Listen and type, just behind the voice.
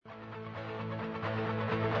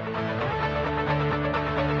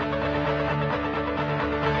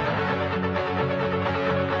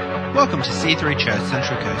Welcome to C3 Church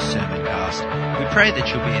Central Coast Sermoncast. We pray that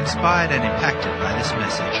you'll be inspired and impacted by this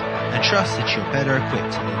message and trust that you're better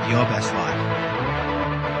equipped to live your best life.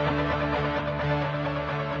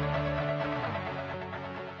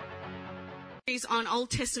 On Old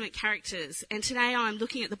Testament characters, and today I'm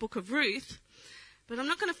looking at the book of Ruth, but I'm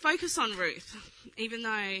not going to focus on Ruth, even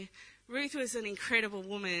though Ruth was an incredible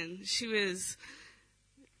woman. She was,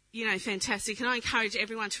 fantastic, and I encourage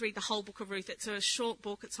everyone to read the whole book of Ruth. It's a short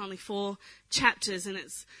book, it's only 4 chapters, and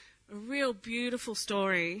it's a real beautiful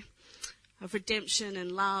story of redemption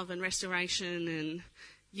and love and restoration, and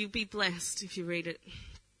you'll be blessed if you read it.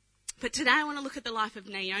 But today I want to look at the life of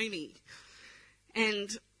Naomi. And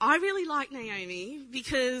I really like Naomi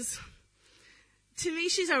because, to me,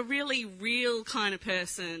 she's a really real kind of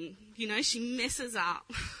person. She messes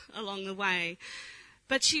up along the way.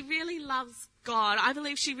 But she really loves God. I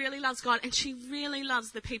believe she really loves God, and she really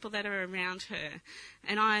loves the people that are around her.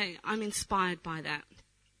 And I'm inspired by that.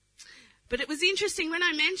 But it was interesting, when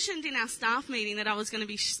I mentioned in our staff meeting that I was going to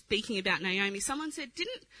be speaking about Naomi, someone said,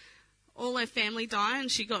 didn't all her family die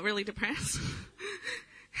and she got really depressed?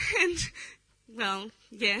 And... well,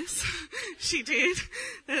 yes, she did.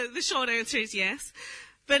 The short answer is yes.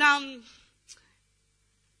 But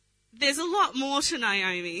there's a lot more to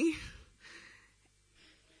Naomi.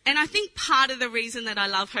 And I think part of the reason that I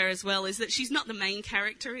love her as well is that she's not the main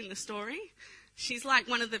character in the story. She's like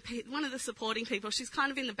one of the supporting people. She's kind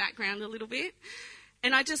of in the background a little bit.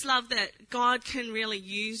 And I just love that God can really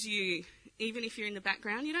use you even if you're in the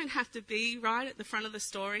background. You don't have to be right at the front of the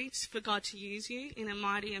story for God to use you in a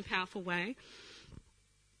mighty and powerful way.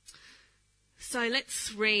 So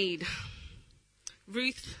let's read.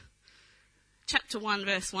 Ruth chapter 1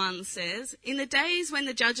 verse 1 says, "In the days when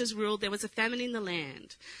the judges ruled, there was a famine in the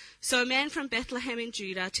land. So a man from Bethlehem in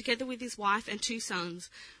Judah, together with his wife and 2 sons,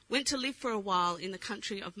 went to live for a while in the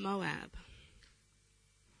country of Moab.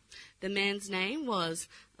 The man's name was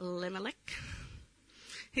Elimelech.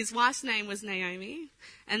 His wife's name was Naomi,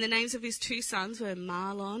 and the names of his 2 sons were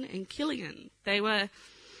Mahlon and Chilion. They were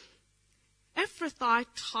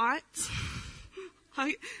Ephrathites."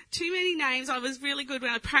 Too many names. I was really good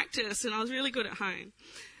when I practiced, and I was really good at home.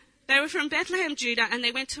 They were from Bethlehem, Judah, and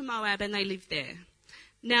they went to Moab, and they lived there.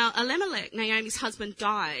 Now Elimelech, Naomi's husband,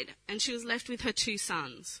 died, and she was left with her 2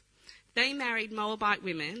 sons. They married Moabite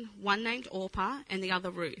women, one named Orpah and the other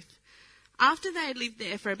Ruth. After they had lived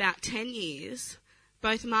there for about 10 years,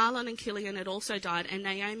 both Mahlon and Chilion had also died, and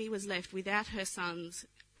Naomi was left without her sons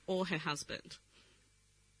or her husband.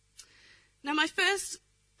 Now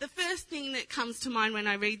the first thing that comes to mind when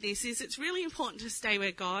I read this is it's really important to stay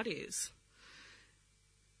where God is.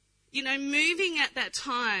 Moving at that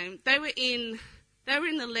time, they were in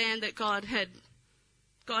the land that God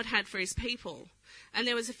had for his people. And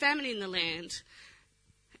there was a famine in the land.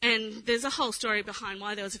 And there's a whole story behind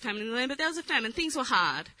why there was a famine in the land, but there was a famine. Things were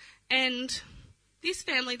hard. And this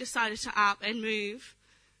family decided to up and move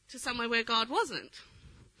to somewhere where God wasn't.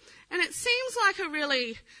 And it seems like a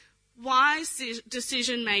really wise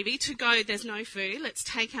decision maybe to go, there's no food, let's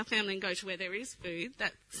take our family and go to where there is food.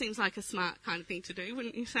 That seems like a smart kind of thing to do,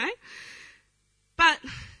 wouldn't you say? But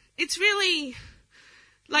it's really,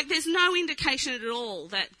 there's no indication at all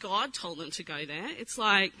that God told them to go there. It's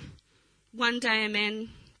like one day a man,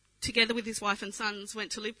 together with his wife and sons, went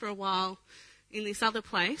to live for a while in this other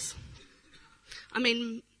place. I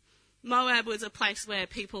mean, Moab was a place where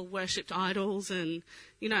people worshipped idols, and,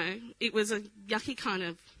 it was a yucky kind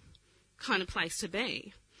of place to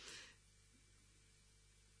be.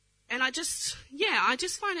 And I just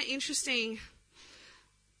find it interesting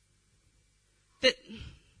that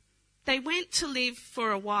they went to live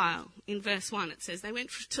for a while. In verse 1 it says they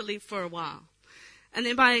went to live for a while. And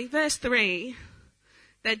then by verse 3,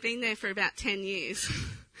 they'd been there for about 10 years.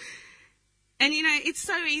 And it's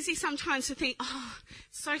so easy sometimes to think,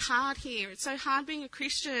 it's so hard here. It's so hard being a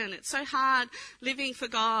Christian. It's so hard living for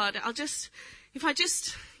God. If I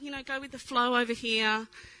just, go with the flow over here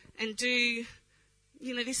and do,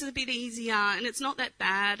 this is a bit easier, and it's not that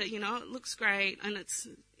bad, it looks great, and it's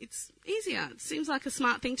easier. It seems like a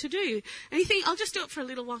smart thing to do. And you think, I'll just do it for a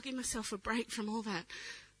little while, give myself a break from all that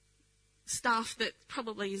stuff that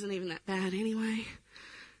probably isn't even that bad anyway.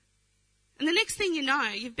 And the next thing you know,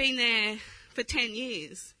 you've been there for 10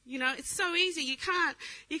 years. It's so easy. You can't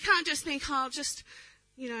just think, I'll just,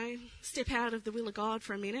 step out of the will of God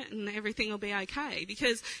for a minute and everything will be okay.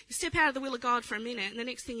 Because you step out of the will of God for a minute and the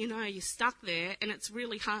next thing you know, you're stuck there, and it's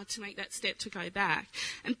really hard to make that step to go back.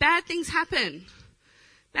 And bad things happen.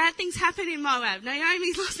 Bad things happen in Moab.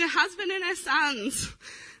 Naomi lost her husband and her sons.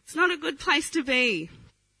 It's not a good place to be.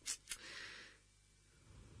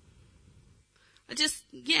 I just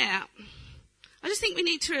think we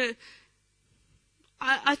need to,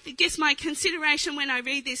 I guess my consideration when I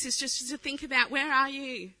read this is just to think about, where are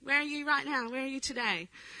you? Where are you right now? Where are you today?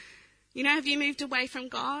 You know, have you moved away from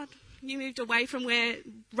God? Have you moved away from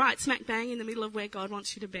right smack bang in the middle of where God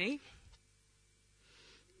wants you to be?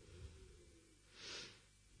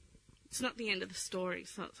 It's not the end of the story,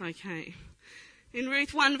 so it's okay. In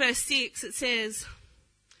Ruth 1 verse 6 it says,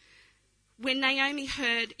 when Naomi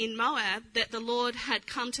heard in Moab that the Lord had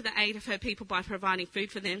come to the aid of her people by providing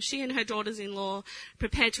food for them, she and her daughters-in-law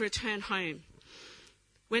prepared to return home.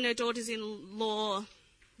 With her daughters-in-law,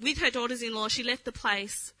 she left the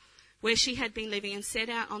place where she had been living and set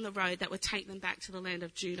out on the road that would take them back to the land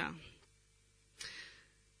of Judah.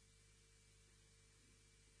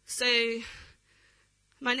 So,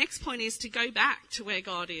 my next point is to go back to where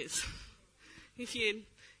God is. If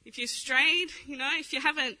you strayed, if you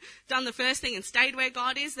haven't done the first thing and stayed where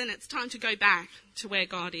God is, then it's time to go back to where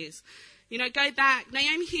God is. Go back.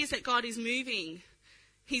 Naomi hears that God is moving.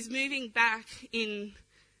 He's moving back in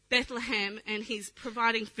Bethlehem and he's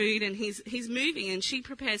providing food and he's moving, and she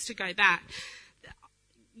prepares to go back.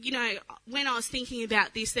 When I was thinking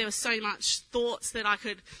about this, there were so much thoughts that I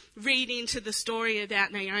could read into the story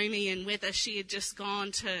about Naomi and whether she had just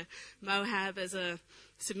gone to Moab as a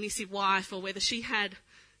submissive wife or whether she had,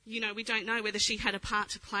 we don't know whether she had a part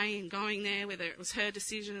to play in going there, whether it was her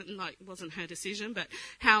decision, it wasn't her decision, but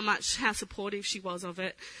how supportive she was of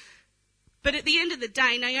it. But at the end of the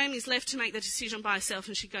day, Naomi's left to make the decision by herself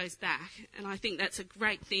and she goes back. And I think that's a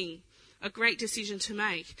great thing, a great decision to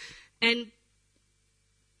make. And,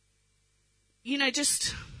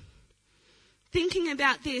 just thinking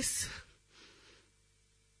about this,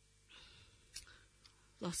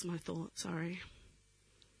 lost my thought, sorry.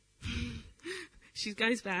 She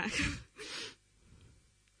goes back.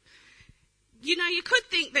 You could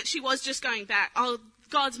think that she was just going back. Oh,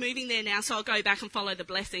 God's moving there now, so I'll go back and follow the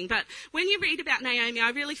blessing. But when you read about Naomi, I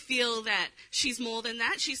really feel that she's more than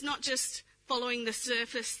that. She's not just following the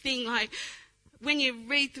surface thing. Like, when you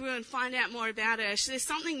read through and find out more about her, there's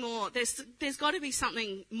something more. There's got to be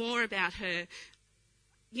something more about her.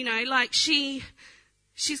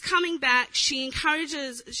 She's coming back. She's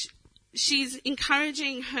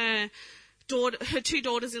encouraging her two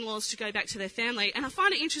daughters-in-laws to go back to their family. And I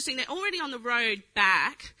find it interesting, they're already on the road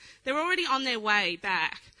back. They're already on their way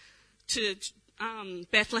back to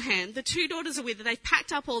Bethlehem. The two daughters are with her. They've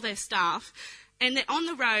packed up all their stuff and they're on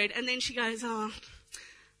the road. And then she goes, oh,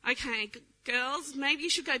 okay, girls, maybe you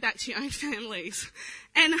should go back to your own families.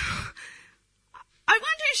 And I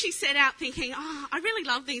wonder if she set out thinking, oh, I really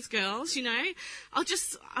love these girls, I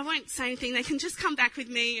won't say anything. They can just come back with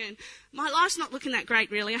me, and my life's not looking that great,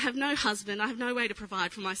 really. I have no husband. I have no way to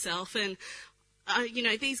provide for myself. And,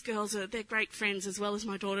 these girls they're great friends as well as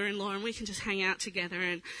my daughter-in-law, and we can just hang out together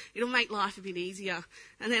and it'll make life a bit easier.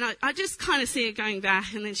 And then I just kind of see her going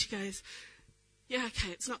back, and then she goes, yeah,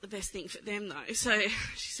 okay, it's not the best thing for them though. So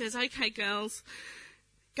she says, okay, girls,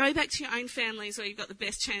 go back to your own families where you've got the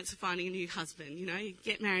best chance of finding a new husband. You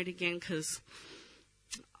get married again because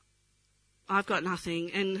I've got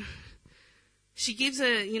nothing. And she gives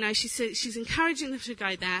her, she says she's encouraging them to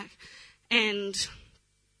go back, and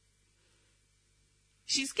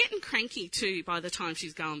she's getting cranky too by the time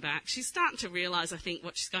she's going back. She's starting to realise, I think,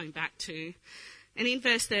 what she's going back to. And in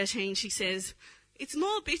verse 13 she says, it's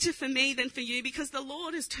more bitter for me than for you because the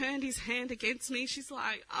Lord has turned his hand against me. She's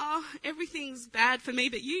like, oh, everything's bad for me,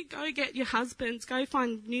 but you go get your husbands, go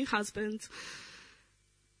find new husbands.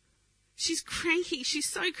 She's cranky. She's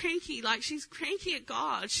so cranky. She's cranky at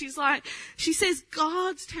God. She says,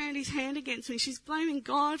 God's turned his hand against me. She's blaming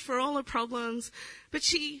God for all her problems, but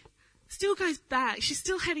she still goes back. She's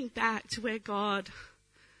still heading back to where God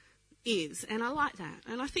is. And I like that.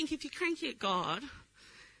 And I think if you're cranky at God,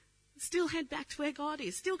 still head back to where God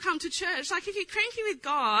is. Still come to church. If you're cranky with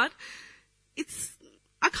God,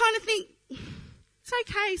 I kind of think it's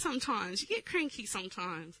okay sometimes. You get cranky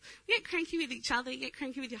sometimes. You get cranky with each other. You get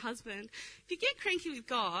cranky with your husband. If you get cranky with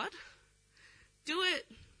God, do it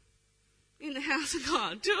in the house of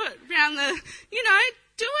God. Do it around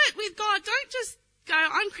do it with God. Don't just go,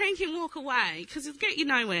 I'm cranky, and walk away, because it'll get you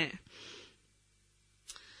nowhere.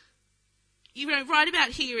 Right about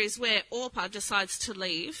here is where Orpah decides to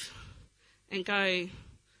leave and go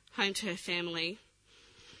home to her family.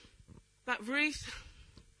 But Ruth,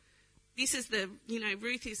 this is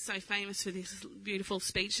Ruth is so famous for this beautiful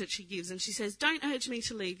speech that she gives, and she says, "Don't urge me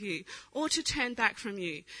to leave you or to turn back from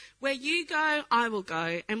you. Where you go, I will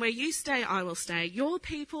go, and where you stay, I will stay. Your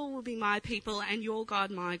people will be my people, and your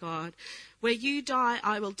God, my God. Where you die,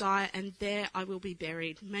 I will die, and there I will be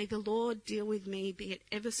buried. May the Lord deal with me, be it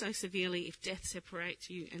ever so severely, if death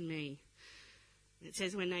separates you and me." It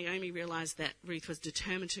says when Naomi realised that Ruth was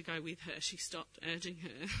determined to go with her, she stopped urging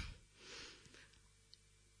her.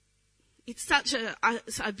 It's such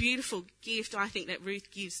a beautiful gift, I think, that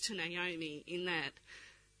Ruth gives to Naomi in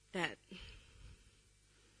that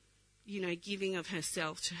giving of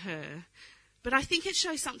herself to her. But I think it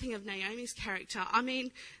shows something of Naomi's character. I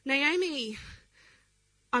mean, Naomi,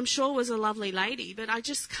 I'm sure, was a lovely lady, but I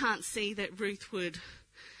just can't see that Ruth would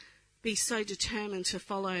be so determined to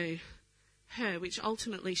follow her, which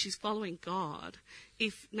ultimately she's following God,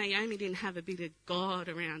 if Naomi didn't have a bit of God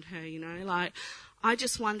around her, I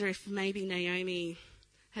just wonder if maybe Naomi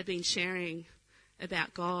had been sharing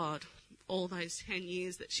about God all those 10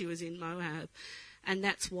 years that she was in Moab, and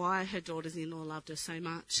that's why her daughters-in-law loved her so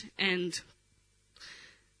much. And,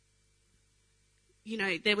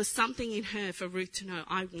 there was something in her for Ruth to know,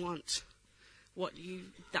 I want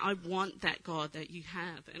that God that you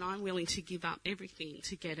have, and I'm willing to give up everything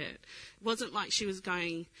to get it. It wasn't like she was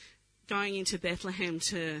going into Bethlehem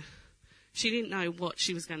she didn't know what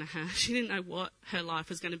she was going to have. She didn't know what her life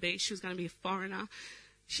was going to be. She was going to be a foreigner.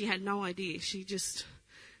 She had no idea. She was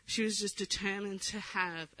just determined to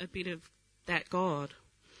have a bit of that God.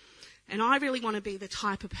 And I really want to be the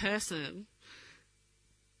type of person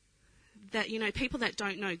that, people that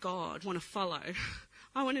don't know God want to follow.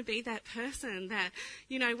 I want to be that person that,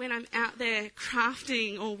 when I'm out there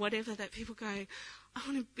crafting or whatever, that people go, I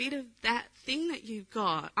want a bit of that thing that you've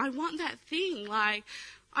got. I want that thing.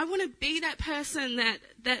 I want to be that person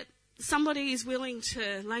that somebody is willing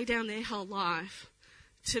to lay down their whole life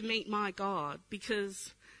to meet my God,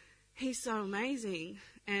 because he's so amazing,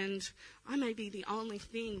 and I may be the only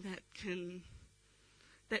thing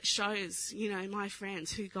that shows, my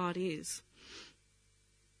friends who God is.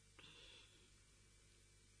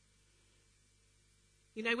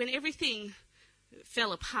 When everything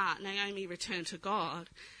fell apart, Naomi returned to God.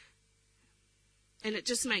 And it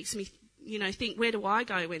just makes me, think, where do I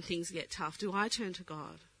go when things get tough? Do I turn to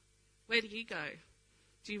God? Where do you go?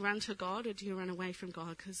 Do you run to God, or do you run away from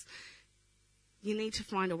God? Because you need to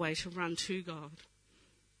find a way to run to God.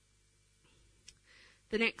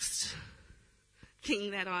 The next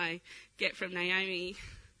thing that I get from Naomi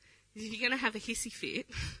is, if you're going to have a hissy fit,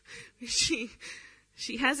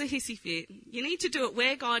 she has a hissy fit, you need to do it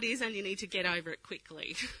where God is, and you need to get over it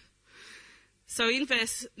quickly. So in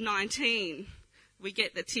verse 19, we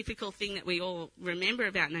get the typical thing that we all remember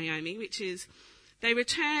about Naomi, which is they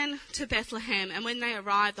return to Bethlehem, and when they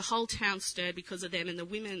arrive, the whole town stirred because of them, and the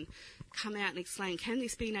women come out and exclaim, "Can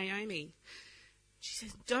this be Naomi?" She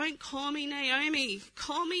says, "Don't call me Naomi,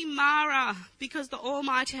 call me Mara, because the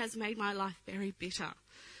Almighty has made my life very bitter.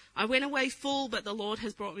 I went away full, but the Lord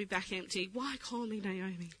has brought me back empty. Why call me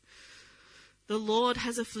Naomi? The Lord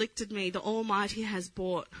has afflicted me. The Almighty has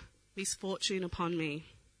brought misfortune upon me."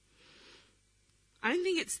 I don't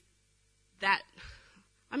think it's that.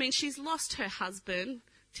 I mean, she's lost her husband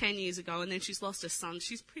 10 years ago, and then she's lost her son.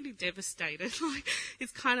 She's pretty devastated.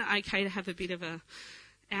 It's kind of okay to have a bit of a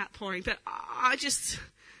outpouring, but I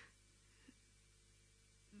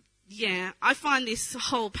find this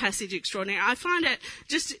whole passage extraordinary. I find it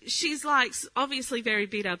she's obviously very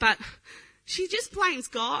bitter, but she just blames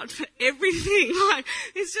God for everything.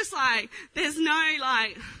 It's just there's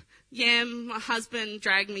no my husband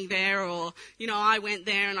dragged me there, or, I went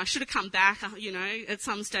there and I should have come back, at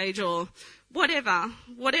some stage, or whatever,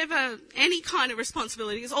 any kind of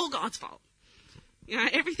responsibility is all God's fault.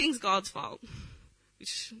 Everything's God's fault,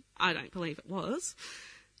 which I don't believe it was.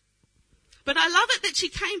 But I love it that she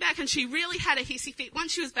came back and she really had a hissy fit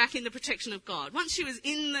once she was back in the protection of God, once she was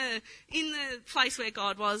in the place where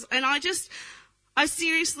God was. And I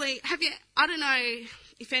seriously, I don't know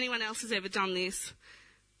if anyone else has ever done this,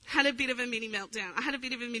 had a bit of a mini meltdown. I had a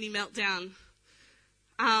bit of a mini meltdown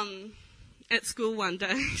at school one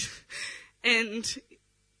day, and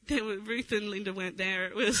Ruth and Linda weren't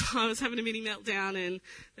there. I was having a mini meltdown, and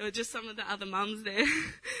there were just some of the other mums there.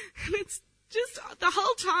 And it's just the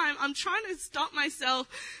whole time I'm trying to stop myself,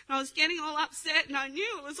 and I was getting all upset, and I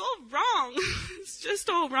knew it was all wrong. It's just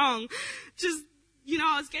all wrong.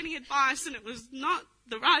 I was getting advice, and it was not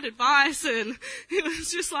the right advice, and it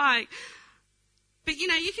was just but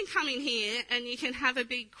you can come in here and you can have a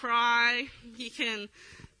big cry, you can,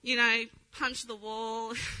 punch the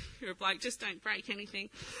wall, you're a bloke, just don't break anything.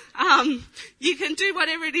 You can do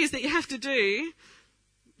whatever it is that you have to do.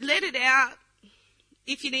 Let it out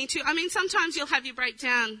if you need to. I mean, sometimes you'll have your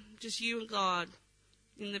breakdown, just you and God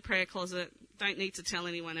in the prayer closet. Don't need to tell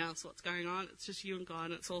anyone else what's going on. It's just you and God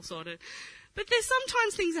and it's all sorted. But there's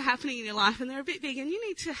sometimes things are happening in your life and they're a bit big, and you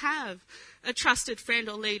need to have a trusted friend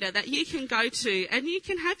or leader that you can go to and you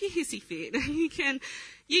can have your hissy fit and you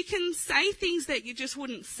can say things that you just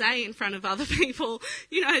wouldn't say in front of other people.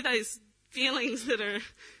 You know, those feelings that are a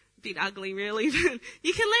bit ugly really, but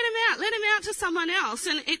you can let them out to someone else.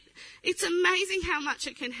 And it's amazing how much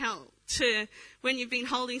it can help to, when you've been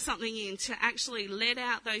holding something in, to actually let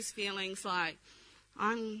out those feelings like,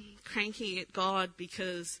 I'm cranky at God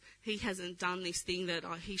because he hasn't done this thing that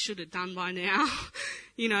he should have done by now,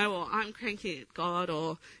 you know, or I'm cranky at God,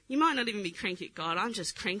 or you might not even be cranky at God. I'm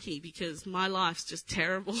just cranky because my life's just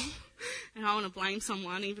terrible and I want to blame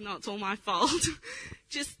someone even though it's all my fault.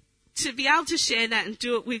 Just to be able to share that and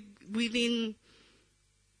do it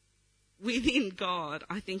within God,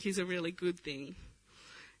 I think is a really good thing.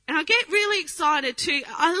 And I get really excited too.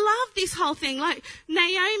 I love this whole thing. Like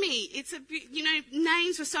Naomi,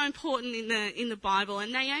 names were so important in the Bible,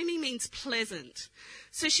 and Naomi means pleasant.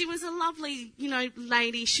 So she was a lovely,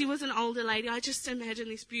 lady. She was an older lady. I just imagine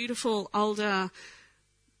this beautiful, older,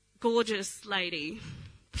 gorgeous lady,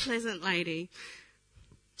 pleasant lady.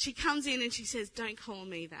 She comes in and she says, "Don't call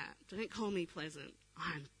me that. Don't call me pleasant.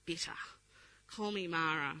 I'm bitter. Call me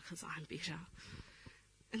Mara because I'm bitter."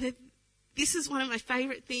 And this is one of my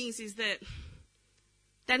favourite things, is that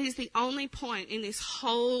is the only point in this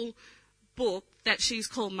whole book that she's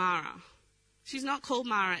called Mara. She's not called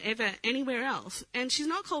Mara ever anywhere else. And she's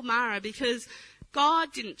not called Mara because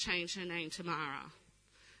God didn't change her name to Mara.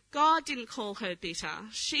 God didn't call her bitter.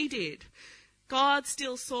 She did. God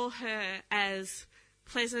still saw her as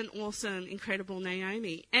pleasant, awesome, incredible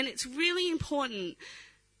Naomi. And it's really important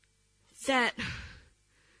that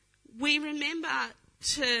we remember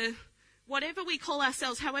to, whatever we call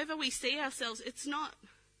ourselves, however we see ourselves, it's not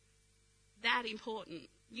that important.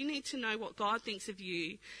 You need to know what God thinks of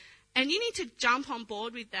you. And you need to jump on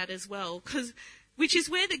board with that as well, which is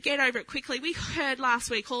where the get over it quickly. We heard last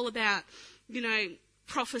week all about,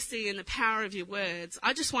 prophecy and the power of your words.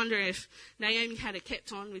 I just wonder if Naomi had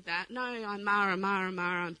kept on with that. No, I'm Mara, Mara,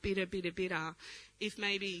 Mara, I'm bitter, bitter, bitter. If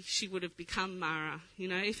maybe she would have become Mara,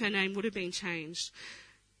 if her name would have been changed.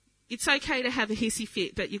 It's okay to have a hissy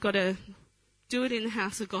fit, but you've got to do it in the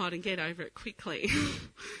house of God and get over it quickly.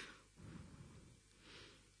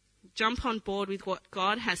 Jump on board with what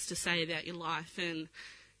God has to say about your life, and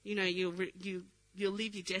you'll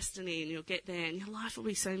live your destiny and you'll get there and your life will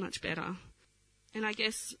be so much better. And I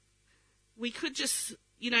guess we could just,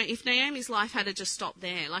 if Naomi's life had to just stop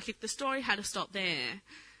there, like if the story had to stop there,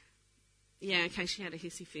 yeah, okay, she had a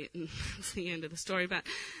hissy fit and that's the end of the story,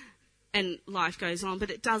 and life goes on, but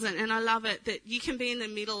it doesn't. And I love it that you can be in the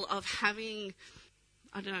middle of having,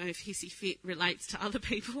 I don't know if hissy fit relates to other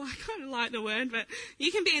people, I kind of like the word, but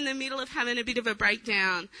you can be in the middle of having a bit of a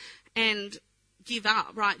breakdown and give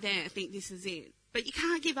up right there, think this is it. But you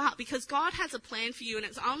can't give up because God has a plan for you, and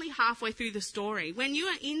it's only halfway through the story. When you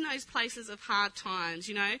are in those places of hard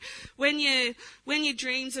times, when your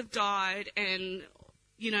dreams have died and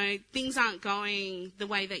things aren't going the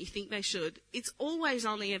way that you think they should, it's always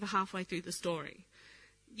only ever halfway through the story.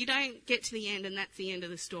 You don't get to the end and that's the end of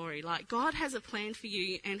the story. Like, God has a plan for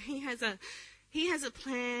you, and He has a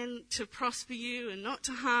plan to prosper you and not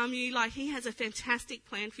to harm you. Like, He has a fantastic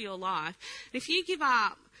plan for your life. And if you give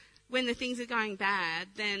up when the things are going bad,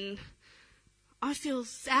 then I feel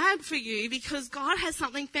sad for you because God has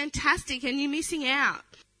something fantastic and you're missing out.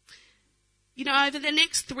 Over the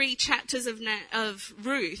next 3 chapters of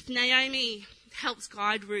Ruth, Naomi helps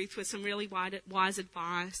guide Ruth with some really wise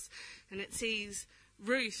advice. And it sees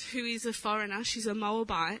Ruth, who is a foreigner, she's a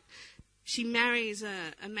Moabite. She marries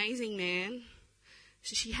an amazing man.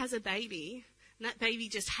 She has a baby. And that baby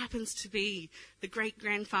just happens to be the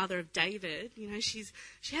great-grandfather of David.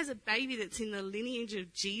 She has a baby that's in the lineage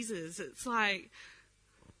of Jesus. It's like,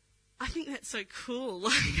 I think that's so cool.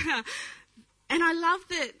 And I love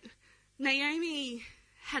that Naomi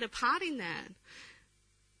had a part in that.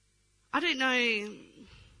 I don't know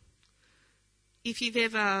if you've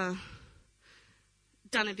ever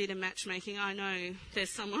done a bit of matchmaking. I know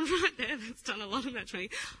there's someone right there that's done a lot of matchmaking.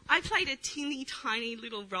 I played a teeny tiny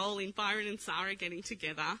little role in Byron and Sarah getting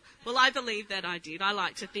together. Well, I believe that I did. I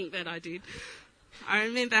like to think that I did. I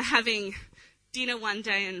remember having dinner one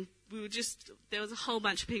day and there was a whole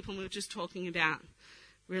bunch of people and we were just talking about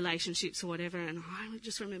relationships or whatever. And I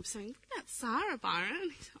just remember saying, what about Sarah, Byron?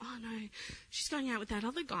 And he said, oh no, she's going out with that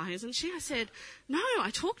other guy, isn't she? I said, no, I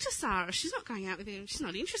talked to Sarah. She's not going out with him. She's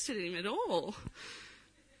not interested in him at all.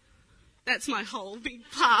 That's my whole big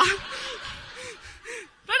part.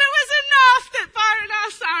 But it was enough that Byron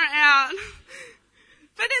asked Sarah out.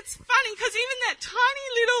 But it's funny because even that tiny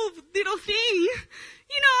little thing,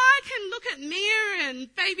 you know, I can look at Mia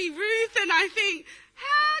and baby Ruth and I think,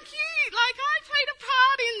 how cute, like I played a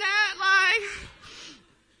part in that, like.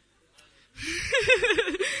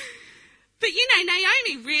 But you know,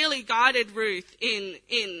 Naomi really guided Ruth in,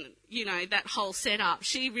 you know, that whole setup.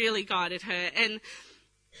 She really guided her. And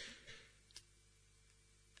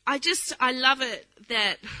I love it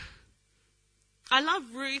that, I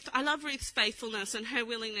love Ruth's faithfulness and her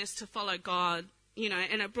willingness to follow God, you know,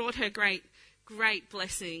 and it brought her great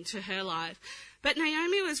blessing to her life. But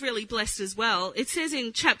Naomi was really blessed as well. It says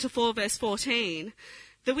in chapter 4, verse 14,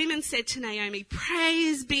 the women said to Naomi,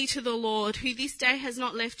 praise be to the Lord, who this day has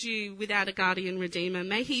not left you without a guardian redeemer.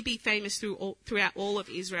 May he be famous throughout all of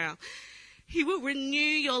Israel. He will renew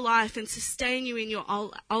your life and sustain you in your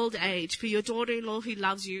old age, for your daughter-in-law who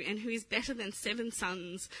loves you and who is better than 7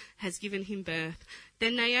 sons has given him birth.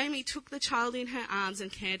 Then Naomi took the child in her arms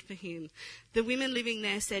and cared for him. The women living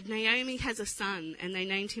there said, Naomi has a son, and they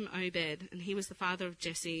named him Obed, and he was the father of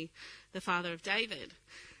Jesse, the father of David.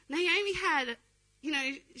 Naomi had, you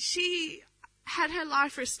know, she had her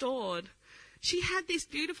life restored. She had this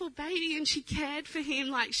beautiful baby and she cared for him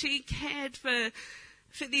like she cared for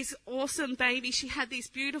this awesome baby. She had this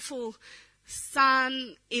beautiful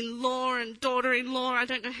son-in-law and daughter-in-law. I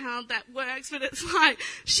don't know how that works, but it's like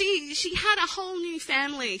she had a whole new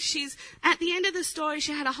family. At the end of the story,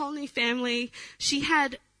 she had a whole new family. She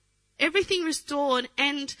had everything restored,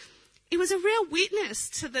 and it was a real witness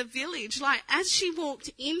to the village. Like, as she walked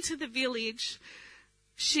into the village,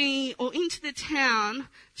 into the town,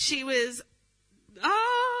 she was,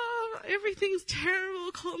 everything's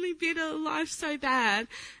terrible, call me bitter, life's so bad.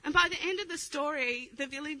 And by the end of the story, the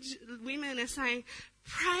village women are saying,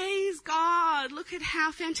 praise God, look at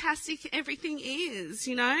how fantastic everything is,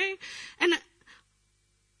 you know? And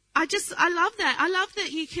I love that. I love that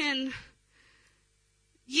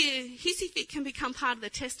hissy fit can become part of the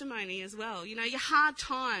testimony as well. You know, your hard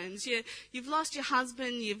times, you've lost your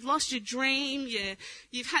husband, you've lost your dream,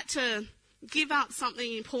 you've had to give up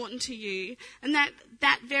something important to you, and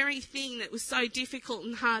that very thing that was so difficult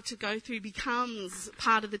and hard to go through becomes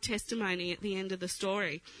part of the testimony at the end of the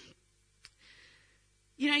story.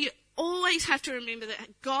 You know, you always have to remember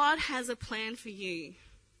that God has a plan for you.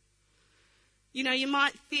 You know, you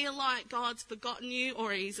might feel like God's forgotten you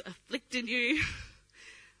or he's afflicted you,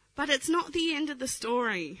 but it's not the end of the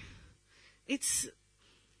story. It's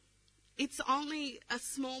only a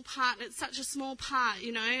small part. It's such a small part,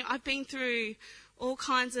 you know. I've been through all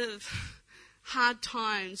kinds of hard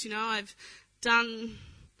times, you know. I've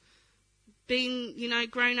been, you know,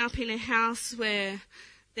 grown up in a house where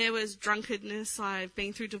there was drunkenness. I've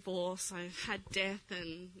been through divorce. I've had death,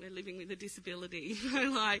 and we're living with a disability. You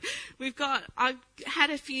know, like, I've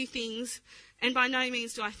had a few things, and by no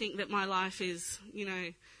means do I think that my life is, you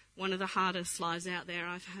know, one of the hardest lives out there.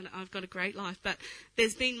 I've got a great life, but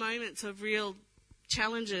there's been moments of real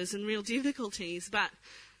challenges and real difficulties. But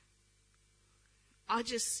I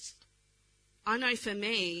know for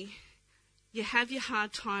me, you have your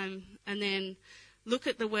hard time and then look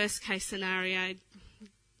at the worst case scenario,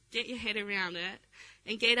 get your head around it,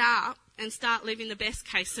 and get up and start living the best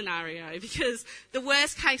case scenario, because the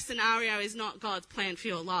worst case scenario is not God's plan for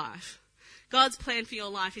your life. God's plan for your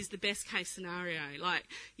life is the best case scenario. Like,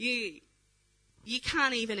 you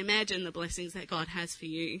can't even imagine the blessings that God has for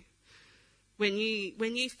you. When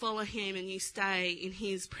you follow him and you stay in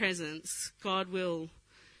his presence, God will,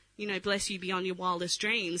 you know, bless you beyond your wildest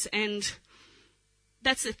dreams. And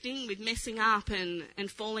that's the thing with messing up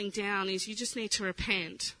and falling down, is you just need to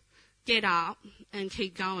repent, get up and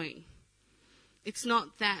keep going. It's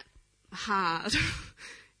not that hard.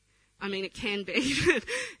 I mean, it can be, but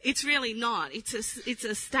it's really not. It's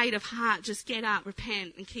a state of heart. Just get up,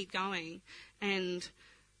 repent, and keep going. And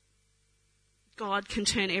God can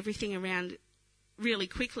turn everything around really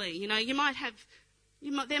quickly. You know,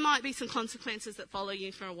 there might be some consequences that follow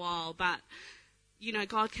you for a while, but, you know,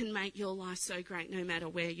 God can make your life so great no matter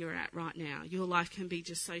where you're at right now. Your life can be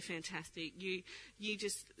just so fantastic. You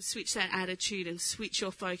just switch that attitude and switch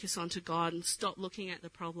your focus onto God and stop looking at the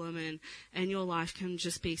problem, and your life can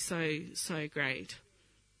just be so, so great.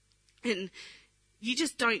 And you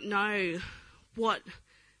just don't know what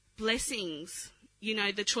blessings, you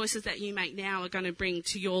know, the choices that you make now are going to bring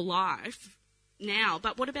to your life now,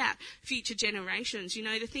 but what about future generations? You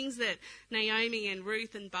know, the things that Naomi and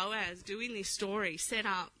Ruth and Boaz do in this story set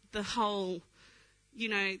up the whole, you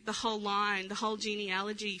know, the whole line, the whole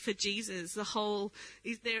genealogy for Jesus,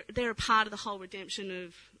 they're a part of the whole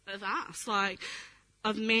redemption of us, like,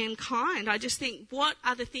 of mankind. I just think, what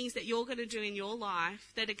are the things that you're going to do in your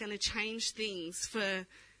life that are going to change things for,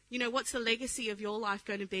 you know, what's the legacy of your life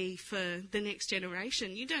going to be for the next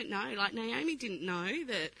generation? You don't know. Like, Naomi didn't know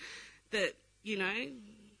that, you know,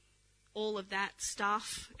 all of that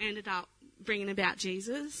stuff ended up bringing about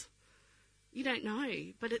Jesus. You don't know.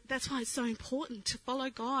 But that's why it's so important to follow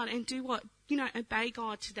God and do what, you know, obey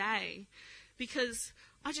God today. Because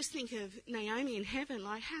I just think of Naomi in heaven,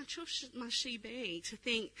 like, how chuffed must she be to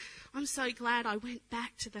think, I'm so glad I went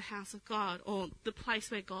back to the house of God, or the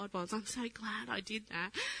place where God was. I'm so glad I did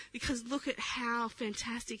that, because look at how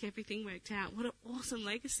fantastic everything worked out. What an awesome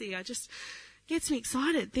legacy. I just gets me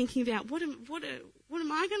excited thinking about what am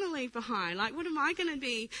I going to leave behind? Like, what am I going to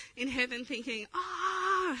be in heaven thinking,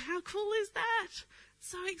 how cool is that?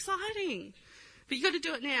 So exciting. But you got to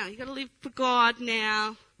do it now. You got to live for God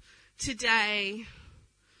now, today.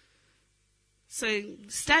 So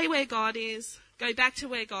stay where God is, go back to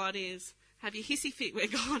where God is, have your hissy fit where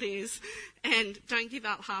God is, and don't give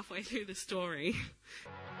up halfway through the story.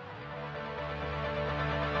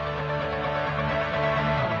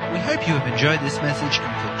 We hope you have enjoyed this message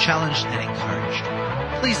and feel challenged and encouraged.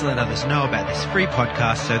 Please let others know about this free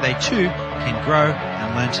podcast so they too can grow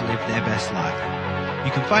and learn to live their best life.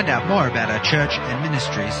 You can find out more about our church and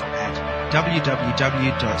ministries at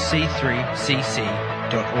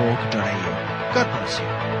www.c3cc.org.au. God bless you.